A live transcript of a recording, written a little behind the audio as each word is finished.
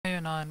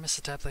Year 9, Mr.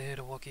 Tapley here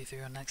to walk you through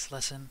your next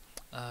lesson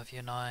of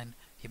Year 9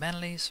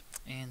 Humanities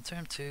in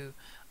Term 2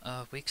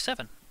 of Week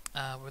 7.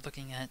 We're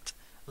looking at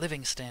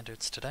living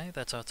standards today,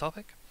 that's our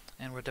topic,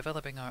 and we're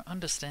developing our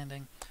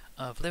understanding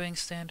of living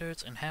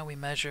standards and how we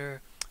measure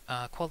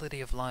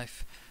quality of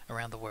life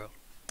around the world.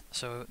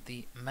 So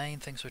the main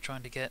things we're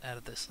trying to get out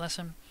of this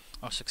lesson,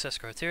 our success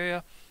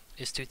criteria,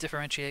 is to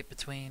differentiate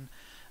between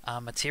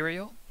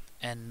material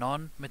and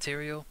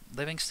non-material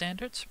living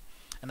standards.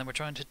 And then we're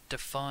trying to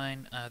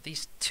define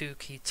these two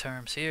key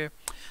terms here,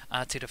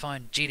 to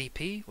define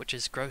GDP, which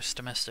is Gross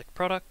Domestic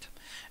Product,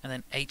 and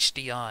then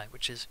HDI,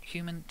 which is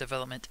Human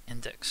Development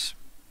Index.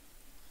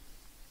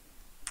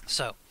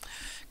 So,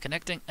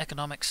 connecting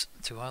economics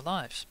to our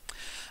lives.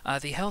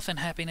 The health and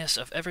happiness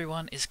of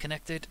everyone is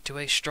connected to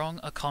a strong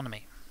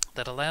economy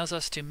that allows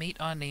us to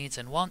meet our needs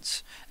and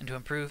wants and to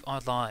improve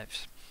our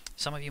lives.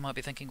 Some of you might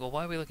be thinking, well,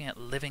 why are we looking at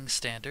living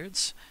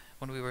standards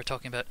when we were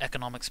talking about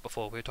economics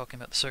before? We were talking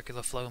about the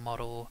circular flow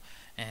model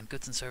and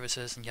goods and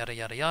services and yada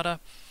yada yada.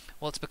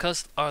 Well, it's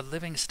because our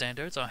living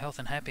standards, our health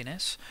and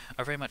happiness,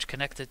 are very much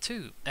connected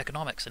to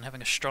economics and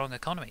having a strong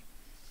economy.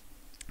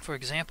 For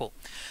example,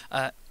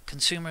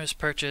 consumers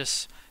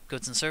purchase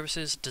goods and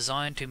services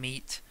designed to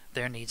meet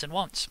their needs and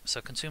wants.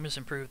 So consumers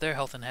improve their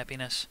health and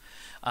happiness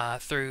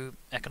through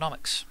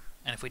economics.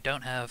 And if we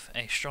don't have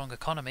a strong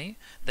economy,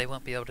 they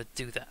won't be able to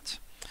do that.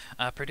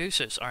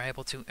 Producers are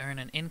able to earn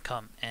an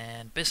income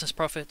and business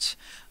profits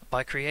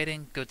by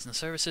creating goods and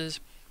services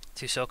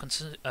to sell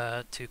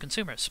to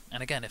consumers.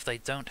 And again, if they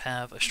don't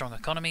have a strong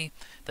economy,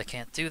 they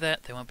can't do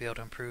that. They won't be able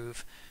to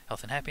improve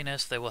health and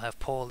happiness. They will have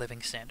poor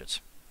living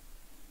standards.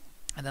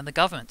 And then the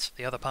government,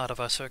 the other part of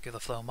our circular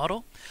flow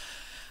model.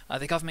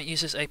 The government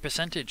uses a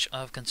percentage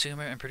of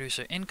consumer and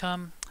producer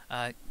income,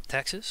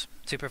 taxes,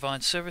 to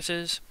provide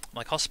services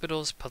like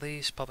hospitals,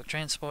 police, public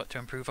transport to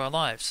improve our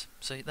lives.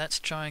 So that's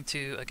trying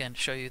to, again,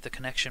 show you the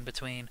connection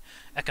between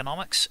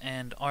economics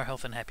and our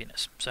health and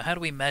happiness. So how do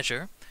we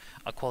measure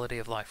our quality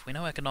of life? We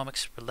know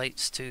economics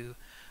relates to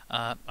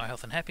our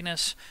health and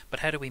happiness, but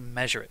how do we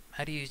measure it?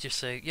 How do you just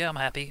say, yeah, I'm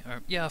happy,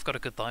 or yeah, I've got a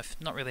good life?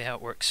 Not really how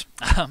it works.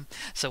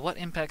 So what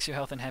impacts your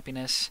health and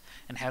happiness,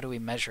 and how do we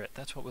measure it?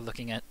 That's what we're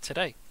looking at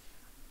today.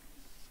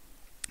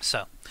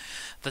 So,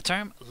 the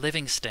term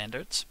living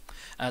standards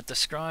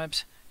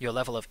describes your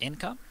level of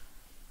income,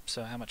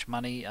 so how much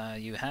money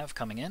you have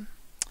coming in,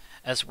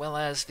 as well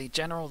as the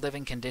general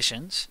living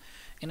conditions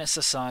in a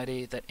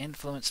society that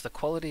influence the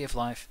quality of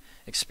life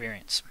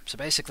experience. So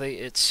basically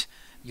it's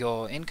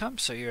your income,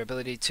 so your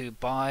ability to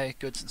buy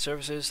goods and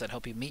services that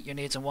help you meet your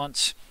needs and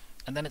wants,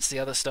 and then it's the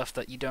other stuff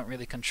that you don't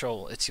really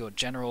control. It's your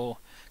general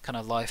kind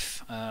of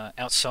life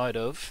outside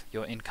of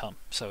your income.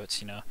 So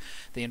it's,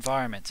 the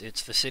environment,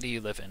 it's the city you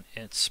live in,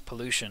 it's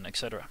pollution,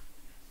 etc.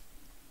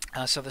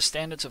 So the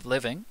standards of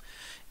living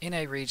in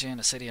a region,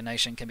 a city, a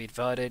nation can be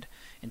divided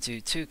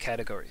into two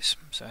categories.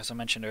 So as I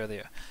mentioned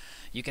earlier,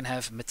 you can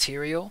have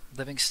material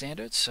living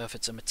standards. So if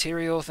it's a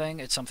material thing,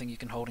 it's something you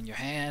can hold in your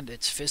hand,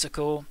 it's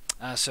physical.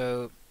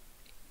 So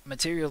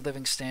material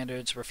living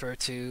standards refer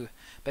to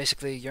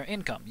basically your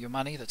income, your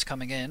money that's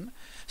coming in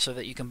so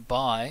that you can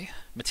buy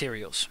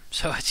materials.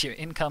 So it's your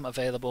income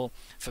available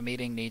for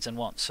meeting needs and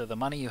wants. So the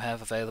money you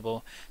have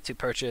available to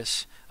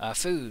purchase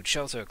food,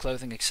 shelter,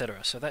 clothing,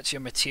 etc. So that's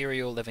your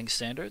material living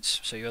standards.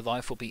 So your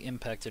life will be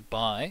impacted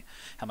by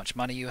how much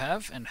money you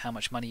have and how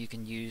much money you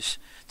can use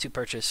to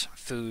purchase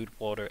food,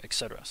 water,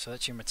 etc. So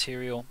that's your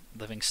material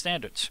living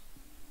standards.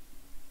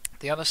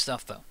 The other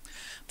stuff though,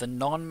 the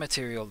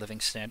non-material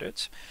living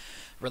standards,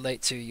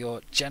 relate to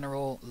your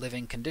general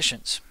living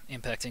conditions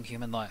impacting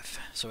human life.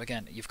 So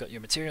again, you've got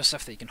your material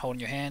stuff that you can hold in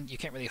your hand. You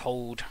can't really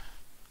hold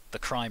the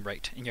crime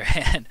rate in your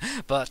hand,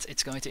 but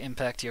it's going to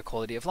impact your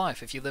quality of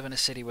life. If you live in a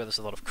city where there's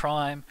a lot of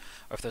crime,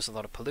 or if there's a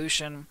lot of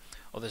pollution,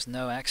 or there's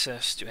no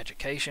access to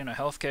education or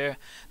healthcare,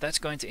 that's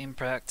going to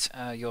impact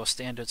your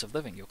standards of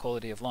living, your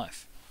quality of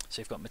life. So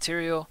you've got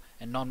material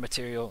and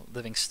non-material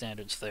living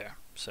standards there.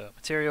 So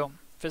material,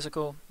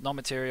 physical,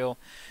 non-material,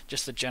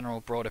 just the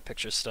general broader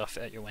picture stuff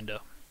at your window.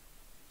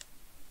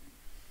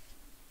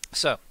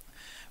 So,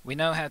 we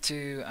know how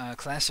to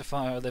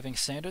classify our living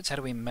standards. How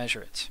do we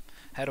measure it?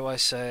 How do I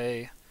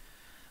say,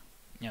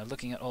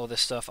 looking at all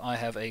this stuff, I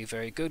have a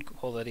very good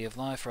quality of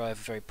life or I have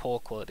a very poor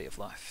quality of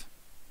life?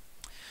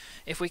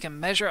 If we can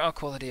measure our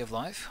quality of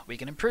life, we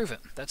can improve it.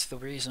 That's the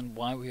reason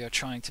why we are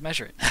trying to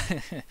measure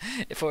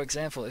it. For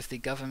example, if the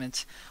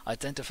government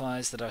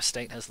identifies that our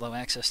state has low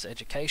access to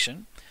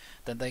education,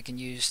 then they can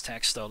use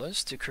tax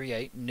dollars to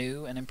create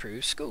new and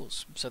improved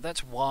schools. So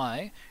that's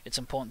why it's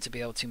important to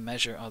be able to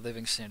measure our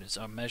living standards,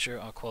 or measure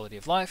our quality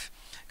of life,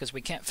 because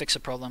we can't fix a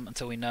problem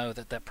until we know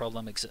that that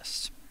problem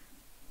exists.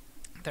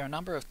 There are a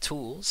number of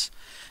tools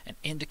and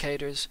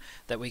indicators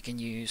that we can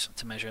use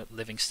to measure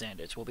living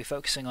standards. We'll be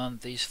focusing on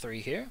these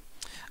three here.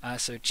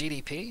 So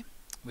GDP,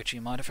 which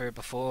you might have heard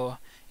before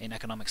in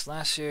economics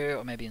last year,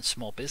 or maybe in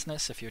small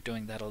business if you're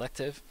doing that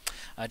elective.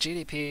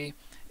 GDP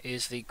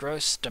is the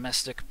gross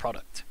domestic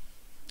product,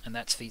 and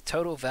that's the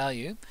total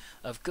value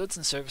of goods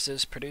and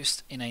services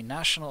produced in a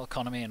national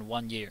economy in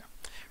 1 year.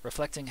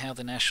 reflecting how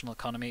the national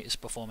economy is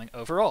performing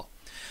overall.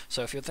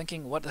 So if you're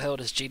thinking, what the hell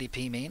does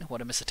GDP mean? What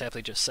did Mr.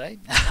 Tapley just say?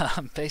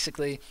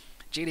 Basically,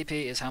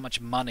 GDP is how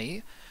much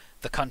money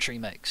the country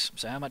makes.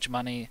 So how much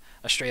money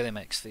Australia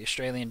makes. The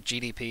Australian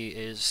GDP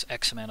is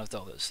X amount of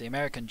dollars. The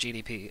American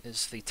GDP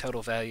is the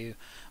total value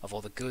of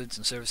all the goods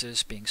and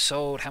services being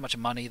sold, how much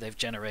money they've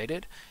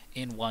generated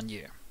in 1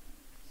 year.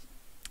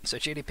 So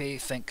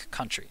GDP, think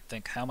country.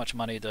 Think how much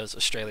money does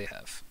Australia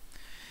have.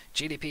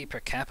 GDP per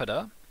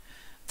capita,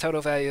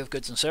 total value of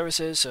goods and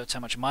services, so it's how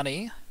much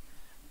money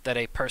that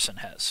a person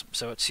has.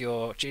 So it's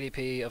your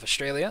GDP of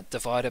Australia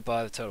divided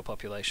by the total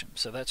population.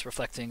 So that's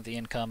reflecting the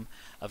income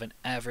of an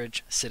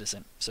average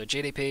citizen. So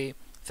GDP,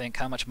 think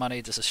how much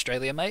money does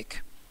Australia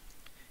make.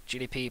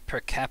 GDP per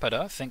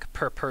capita, think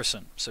per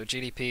person. So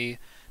GDP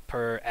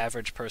per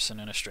average person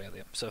in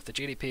Australia. So if the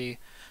GDP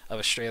of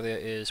Australia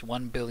is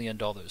 $1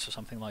 billion or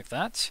something like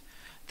that,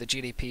 the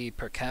GDP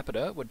per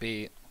capita would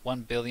be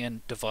 1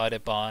 billion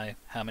divided by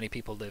how many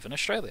people live in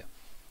Australia.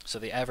 So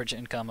the average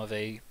income of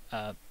a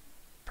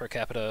per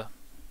capita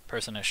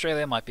person in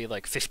Australia might be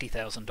like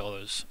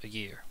 $50,000 a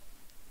year.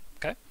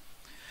 Okay?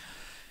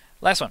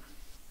 Last one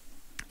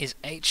is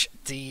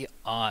HDI.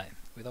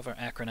 We love our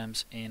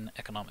acronyms in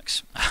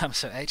economics.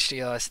 So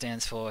HDI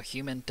stands for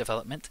Human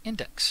Development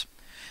Index.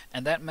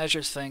 And that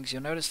measures things.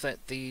 You'll notice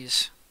that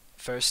these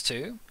first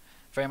two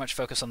very much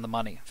focus on the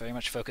money, very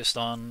much focused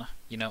on,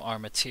 our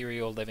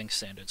material living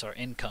standards, our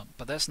income.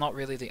 But that's not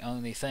really the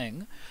only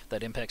thing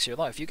that impacts your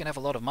life. You can have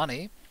a lot of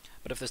money,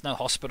 but if there's no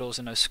hospitals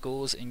and no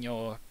schools in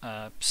your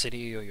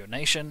city or your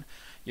nation,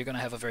 you're going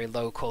to have a very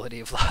low quality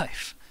of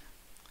life.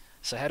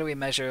 So how do we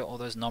measure all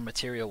those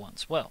non-material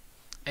ones? Well,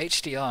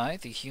 HDI,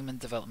 the Human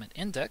Development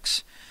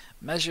Index,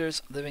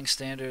 measures living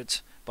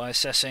standards by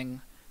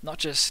assessing not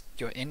just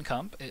your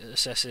income, it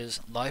assesses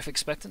life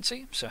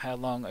expectancy, so how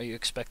long are you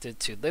expected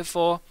to live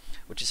for,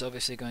 which is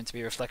obviously going to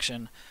be a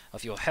reflection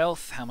of your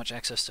health, how much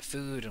access to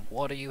food and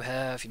water you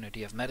have, do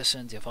you have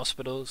medicine, do you have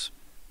hospitals.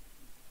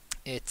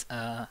 It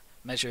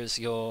measures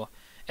your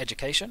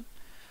education,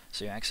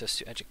 so your access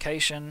to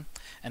education,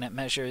 and it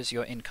measures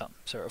your income.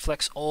 So it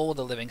reflects all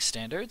the living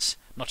standards,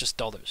 not just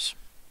dollars.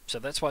 So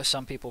that's why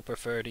some people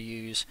prefer to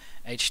use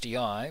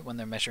HDI when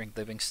they're measuring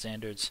living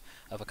standards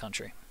of a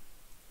country.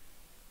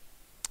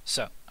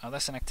 So, our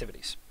lesson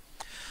activities.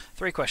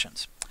 3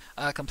 questions.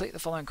 Complete the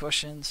following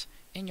questions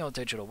in your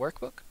digital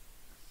workbook.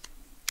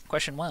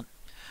 Question 1.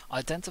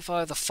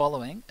 Identify the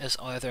following as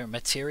either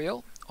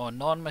material or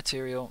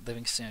non-material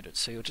living standards.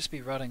 So you'll just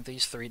be writing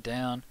these 3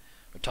 down,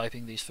 or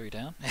typing these 3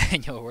 down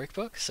in your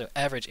workbook. So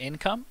average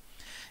income,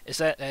 is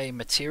that a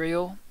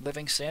material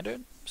living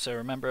standard? So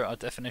remember our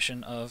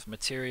definition of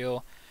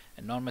material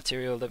and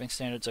non-material living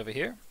standards over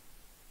here.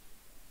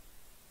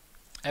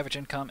 Average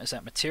income, is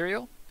that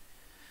material?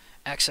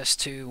 Access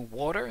to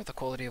water, the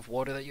quality of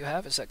water that you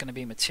have, is that going to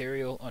be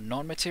material or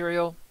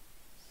non-material?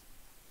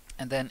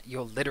 And then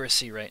your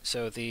literacy rate,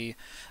 so the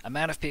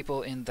amount of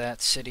people in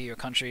that city or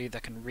country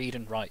that can read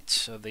and write,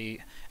 so the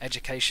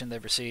education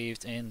they've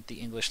received in the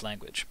English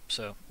language,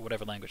 so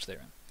whatever language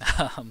they're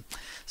in.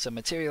 So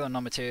material and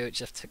non-material, you just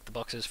have to tick the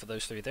boxes for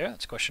those 3 there.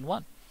 That's question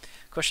 1.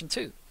 Question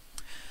 2.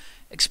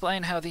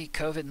 Explain how the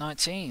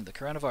COVID-19, the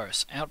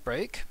coronavirus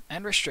outbreak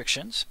and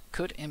restrictions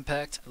could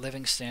impact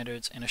living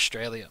standards in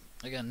Australia.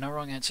 Again, no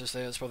wrong answers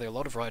there. There's probably a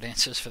lot of right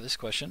answers for this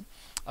question.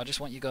 I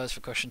just want you guys for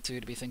question 2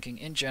 to be thinking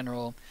in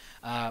general,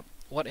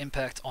 what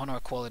impact on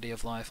our quality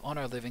of life, on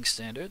our living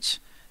standards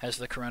has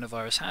the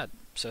coronavirus had?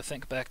 So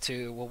think back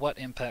to, well, what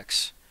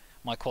impacts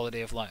my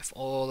quality of life?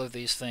 All of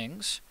these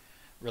things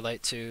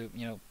relate to,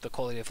 the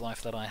quality of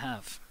life that I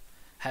have.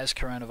 Has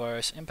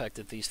coronavirus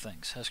impacted these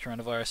things? Has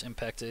coronavirus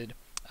impacted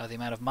the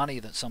amount of money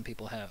that some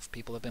people have?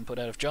 People have been put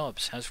out of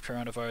jobs. Has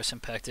coronavirus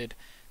impacted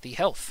the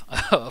health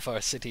of our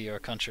city or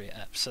country?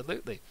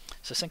 Absolutely.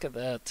 So think of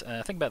that.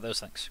 Think about those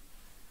things.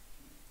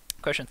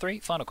 Question 3,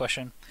 final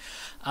question.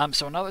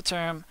 So another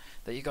term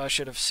that you guys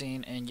should have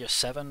seen in year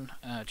 7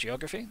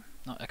 geography,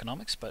 not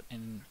economics, but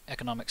in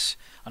economics,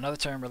 another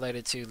term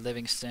related to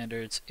living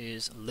standards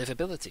is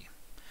livability.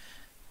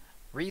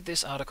 Read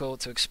this article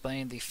to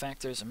explain the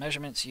factors and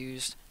measurements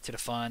used to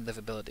define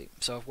livability.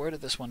 So I've worded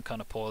this one kind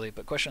of poorly,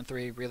 but question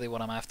 3, really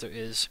what I'm after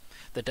is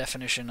the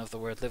definition of the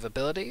word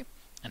livability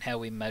and how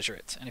we measure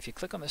it. And if you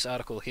click on this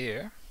article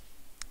here,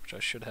 which I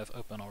should have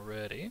open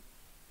already,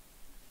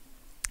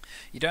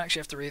 you don't actually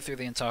have to read through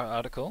the entire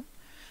article,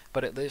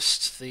 but it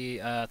lists the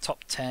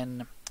top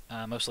 10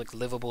 most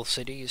livable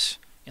cities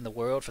in the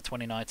world for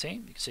 2019.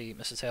 You can see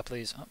Mrs.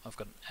 Tapley's, I've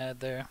got an ad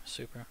there,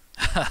 super.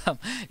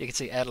 You can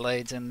see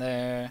Adelaide's in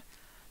there,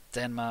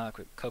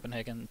 Denmark,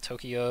 Copenhagen,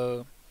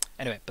 Tokyo.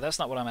 Anyway, but that's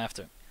not what I'm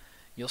after.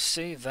 You'll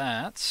see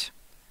that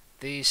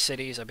these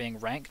cities are being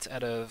ranked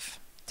out of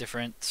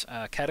different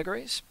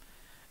categories,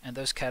 and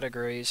those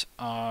categories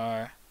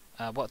are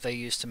what they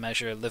use to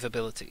measure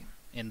livability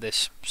in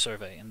this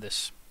survey, in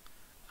this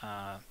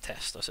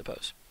test, I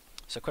suppose.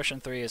 So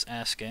question 3 is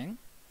asking,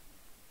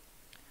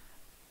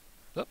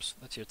 Oops,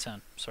 that's your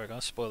 10. Sorry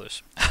guys,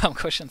 spoilers.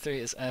 Question 3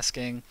 is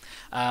asking,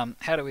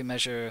 how do we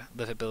measure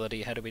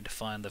livability? How do we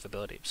define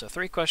livability? So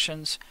 3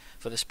 questions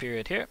for this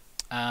period here.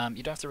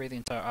 You don't have to read the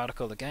entire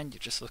article again, you're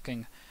just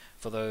looking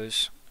for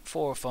those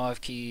 4 or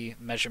 5 key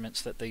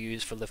measurements that they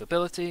use for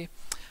livability.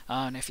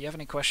 And if you have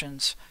any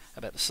questions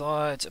about the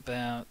slides,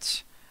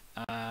 about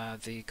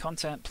the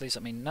content, please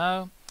let me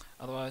know.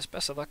 Otherwise,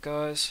 best of luck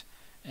guys,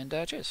 and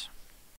cheers.